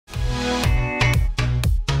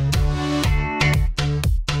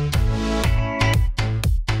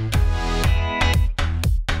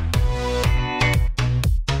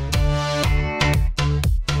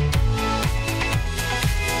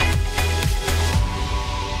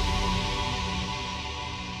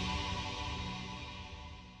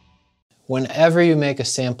whenever you make a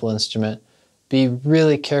sample instrument, be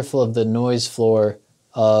really careful of the noise floor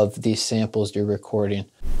of these samples you're recording.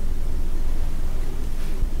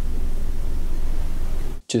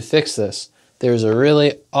 To fix this, there's a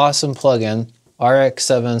really awesome plugin,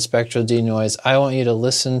 RX7 Spectral De-noise. I want you to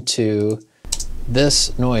listen to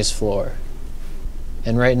this noise floor.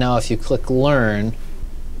 And right now, if you click Learn,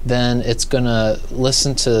 then it's gonna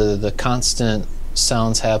listen to the constant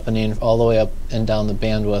sounds happening all the way up and down the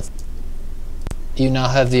bandwidth. You now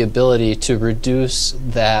have the ability to reduce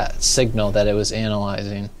that signal that it was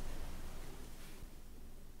analyzing.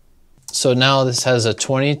 So now this has a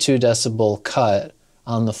 22 decibel cut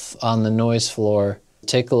on the noise floor.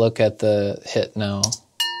 Take a look at the hit now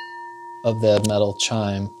of the metal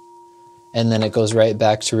chime, and then it goes right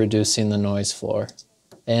back to reducing the noise floor.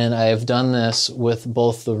 And I have done this with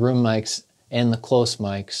both the room mics and the close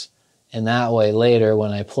mics, and that way later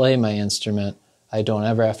when I play my instrument, I don't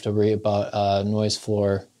ever have to worry about a noise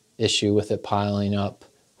floor issue with it piling up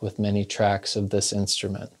with many tracks of this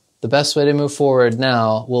instrument. The best way to move forward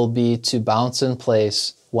now will be to bounce in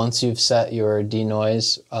place once you've set your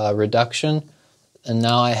denoise reduction. And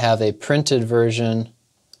now I have a printed version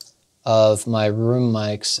of my room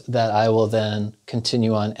mics that I will then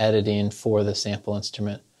continue on editing for the sample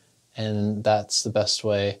instrument. And that's the best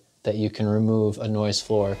way that you can remove a noise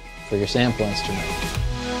floor for your sample instrument.